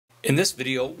In this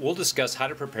video, we'll discuss how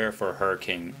to prepare for a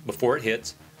hurricane before it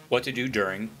hits, what to do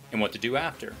during, and what to do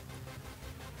after.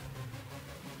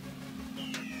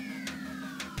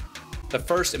 The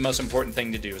first and most important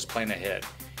thing to do is plan ahead.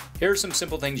 Here are some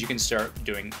simple things you can start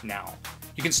doing now.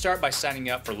 You can start by signing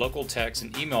up for local text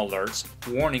and email alerts,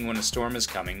 warning when a storm is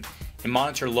coming, and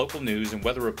monitor local news and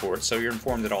weather reports so you're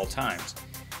informed at all times.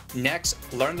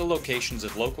 Next, learn the locations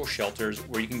of local shelters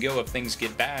where you can go if things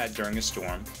get bad during a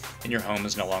storm and your home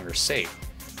is no longer safe.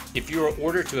 If you are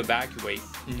ordered to evacuate,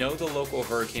 know the local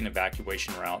hurricane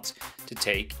evacuation routes to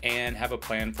take and have a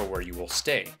plan for where you will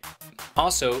stay.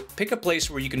 Also, pick a place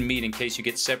where you can meet in case you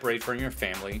get separated from your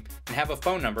family and have a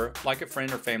phone number, like a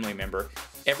friend or family member,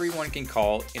 everyone can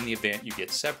call in the event you get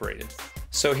separated.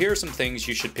 So here are some things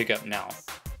you should pick up now.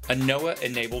 A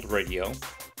NOAA-enabled radio,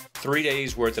 3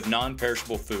 days worth of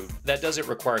non-perishable food that doesn't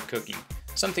require cooking,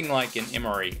 something like an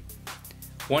MRE,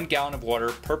 1 gallon of water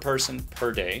per person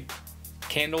per day,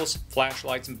 candles,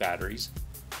 flashlights, and batteries,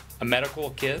 a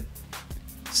medical kit,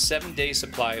 7-day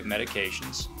supply of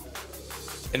medications.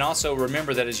 And also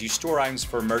remember that as you store items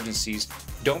for emergencies,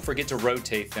 don't forget to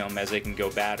rotate them as they can go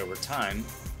bad over time.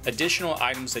 Additional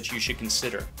items that you should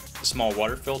consider: a small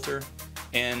water filter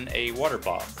and a water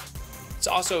bob. It's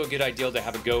also a good idea to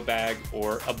have a go bag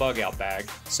or a bug out bag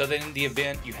so that in the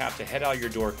event you have to head out your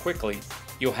door quickly,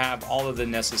 you'll have all of the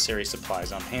necessary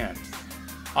supplies on hand.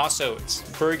 Also, it's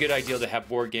a very good idea to have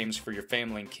board games for your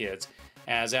family and kids,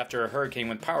 as after a hurricane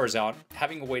when power's out,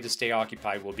 having a way to stay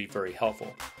occupied will be very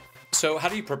helpful. So how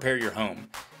do you prepare your home?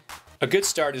 A good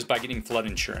start is by getting flood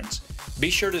insurance. Be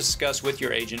sure to discuss with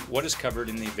your agent what is covered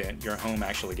in the event your home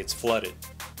actually gets flooded.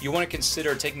 You want to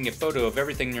consider taking a photo of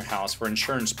everything in your house for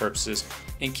insurance purposes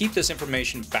and keep this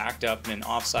information backed up in an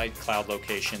off-site cloud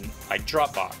location like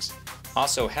Dropbox.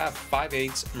 Also, have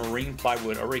 5/8 marine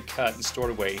plywood already cut and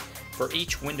stored away for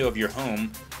each window of your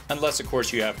home, unless of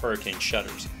course you have hurricane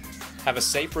shutters. Have a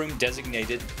safe room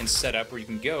designated and set up where you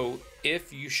can go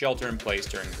if you shelter in place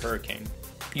during a hurricane.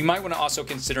 You might want to also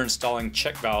consider installing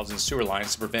check valves and sewer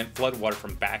lines to prevent flood water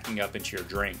from backing up into your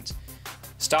drains.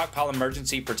 Stockpile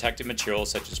emergency protective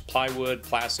materials such as plywood,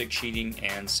 plastic sheeting,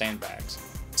 and sandbags.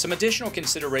 Some additional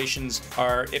considerations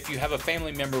are if you have a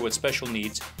family member with special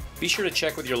needs, be sure to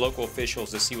check with your local officials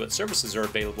to see what services are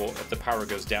available if the power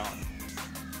goes down.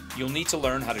 You'll need to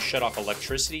learn how to shut off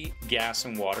electricity, gas,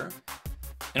 and water.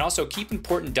 And also keep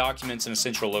important documents in a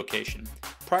central location.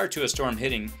 Prior to a storm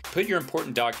hitting, put your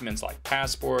important documents like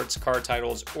passports, car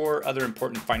titles, or other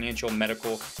important financial,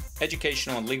 medical,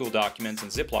 educational, and legal documents in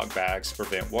Ziploc bags to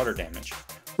prevent water damage.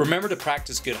 Remember to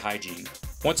practice good hygiene.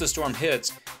 Once a storm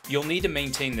hits, you'll need to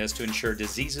maintain this to ensure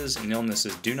diseases and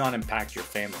illnesses do not impact your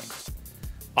family.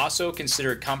 Also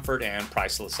consider comfort and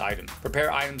priceless items.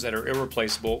 Prepare items that are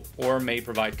irreplaceable or may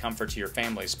provide comfort to your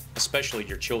families, especially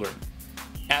your children.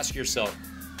 Ask yourself,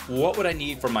 what would I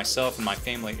need for myself and my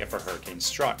family if a hurricane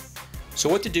struck? So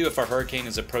what to do if a hurricane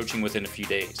is approaching within a few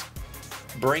days?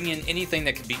 Bring in anything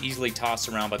that could be easily tossed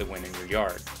around by the wind in your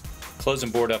yard. Close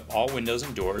and board up all windows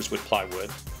and doors with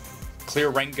plywood. Clear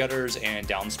rain gutters and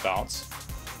downspouts.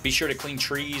 Be sure to clean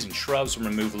trees and shrubs and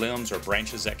remove limbs or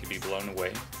branches that could be blown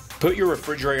away. Put your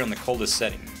refrigerator on the coldest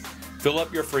setting. Fill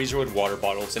up your freezer with water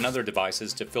bottles and other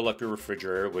devices to fill up your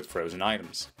refrigerator with frozen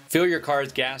items. Fill your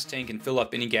car's gas tank and fill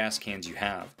up any gas cans you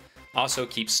have. Also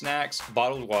keep snacks,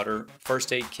 bottled water,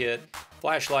 first aid kit,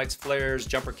 flashlights, flares,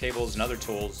 jumper cables, and other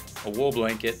tools, a wool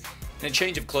blanket, and a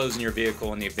change of clothes in your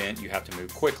vehicle in the event you have to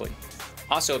move quickly.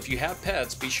 Also, if you have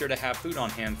pets, be sure to have food on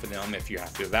hand for them if you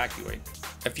have to evacuate.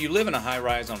 If you live in a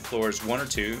high-rise on floors 1 or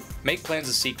 2, make plans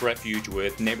to seek refuge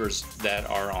with neighbors that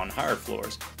are on higher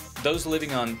floors. Those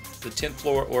living on the 10th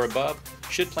floor or above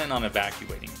should plan on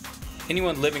evacuating.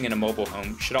 Anyone living in a mobile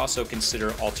home should also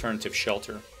consider alternative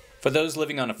shelter. For those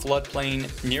living on a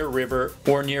floodplain, near a river,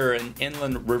 or near an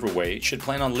inland riverway should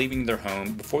plan on leaving their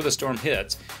home before the storm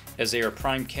hits, as they are a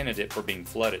prime candidate for being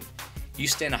flooded. You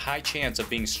stand a high chance of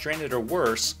being stranded or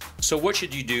worse, so what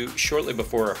should you do shortly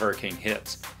before a hurricane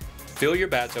hits? Fill your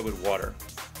bathtub with water.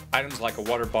 Items like a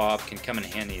water bob can come in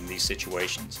handy in these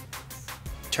situations.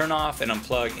 Turn off and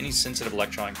unplug any sensitive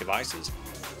electronic devices,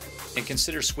 and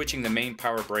consider switching the main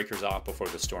power breakers off before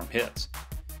the storm hits.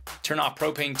 Turn off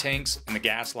propane tanks and the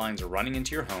gas lines are running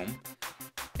into your home,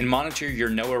 and monitor your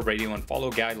NOAA radio and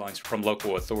follow guidelines from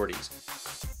local authorities.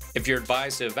 If you're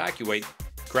advised to evacuate,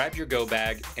 grab your go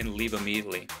bag and leave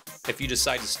immediately. If you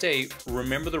decide to stay,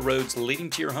 remember the roads leading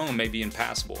to your home may be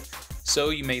impassable, so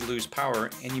you may lose power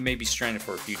and you may be stranded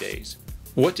for a few days.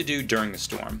 What to do during the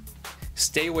storm?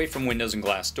 Stay away from windows and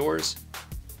glass doors.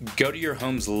 Go to your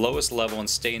home's lowest level and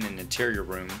stay in an interior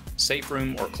room, safe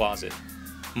room, or closet.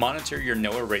 Monitor your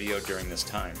NOAA radio during this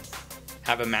time.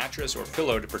 Have a mattress or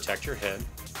pillow to protect your head.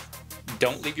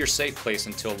 Don't leave your safe place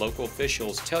until local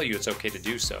officials tell you it's okay to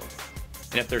do so.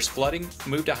 And if there's flooding,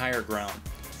 move to higher ground.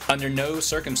 Under no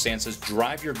circumstances,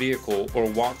 drive your vehicle or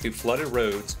walk through flooded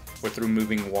roads or through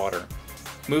moving water.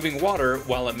 Moving water,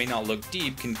 while it may not look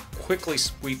deep, can quickly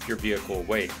sweep your vehicle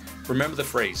away. Remember the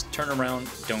phrase, turn around,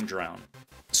 don't drown.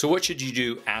 So what should you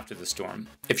do after the storm?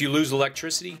 If you lose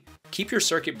electricity, keep your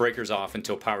circuit breakers off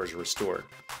until power is restored.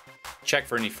 Check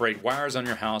for any frayed wires on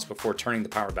your house before turning the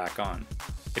power back on.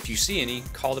 If you see any,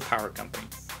 call the power company.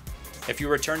 If you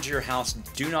return to your house,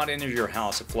 do not enter your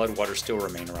house if floodwaters still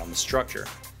remain around the structure.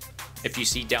 If you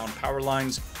see downed power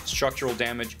lines, structural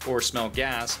damage, or smell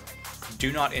gas,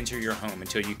 do not enter your home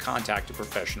until you contact a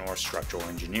professional or structural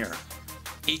engineer.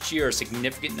 Each year, a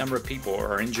significant number of people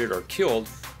are injured or killed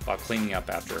while cleaning up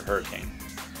after a hurricane.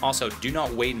 Also, do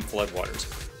not wade in floodwaters,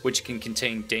 which can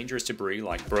contain dangerous debris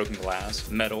like broken glass,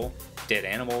 metal, dead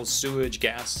animals, sewage,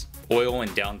 gas, oil,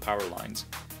 and downed power lines.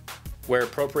 Wear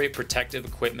appropriate protective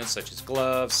equipment such as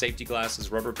gloves, safety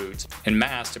glasses, rubber boots, and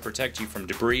masks to protect you from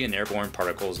debris and airborne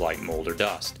particles like mold or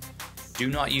dust. Do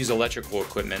not use electrical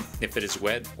equipment if it is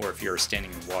wet or if you are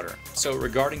standing in water. So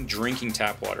regarding drinking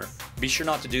tap water, be sure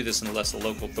not to do this unless the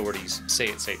local authorities say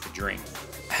it's safe to drink.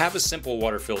 Have a simple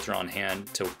water filter on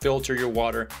hand to filter your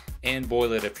water and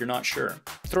boil it if you're not sure.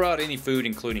 Throw out any food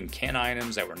including canned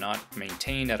items that were not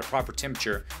maintained at a proper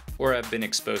temperature or have been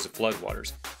exposed to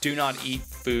floodwaters. Do not eat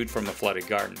food from a flooded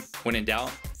garden. When in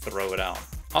doubt, throw it out.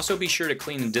 Also be sure to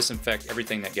clean and disinfect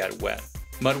everything that got wet.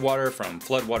 Mud water from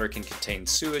floodwater can contain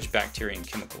sewage, bacteria, and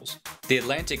chemicals. The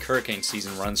Atlantic hurricane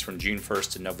season runs from June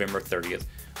 1st to November 30th,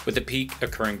 with the peak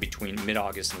occurring between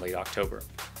mid-August and late October.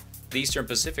 The Eastern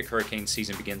Pacific hurricane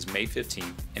season begins May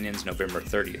 15th and ends November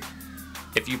 30th.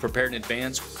 If you prepare in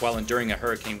advance while enduring a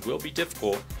hurricane will be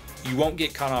difficult, you won't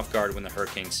get caught off guard when the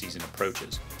hurricane season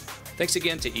approaches. Thanks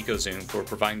again to EcoZoom for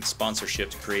providing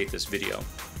sponsorship to create this video.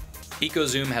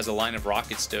 EcoZoom has a line of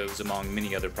rocket stoves among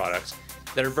many other products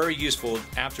that are very useful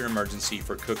after an emergency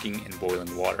for cooking and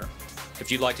boiling water.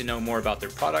 If you'd like to know more about their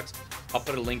products, I'll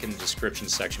put a link in the description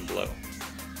section below.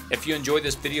 If you enjoyed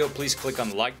this video, please click on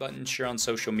the like button, share on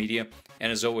social media,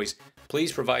 and as always,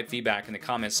 please provide feedback in the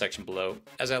comments section below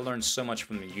as I learned so much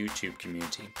from the YouTube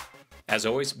community. As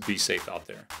always, be safe out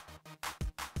there.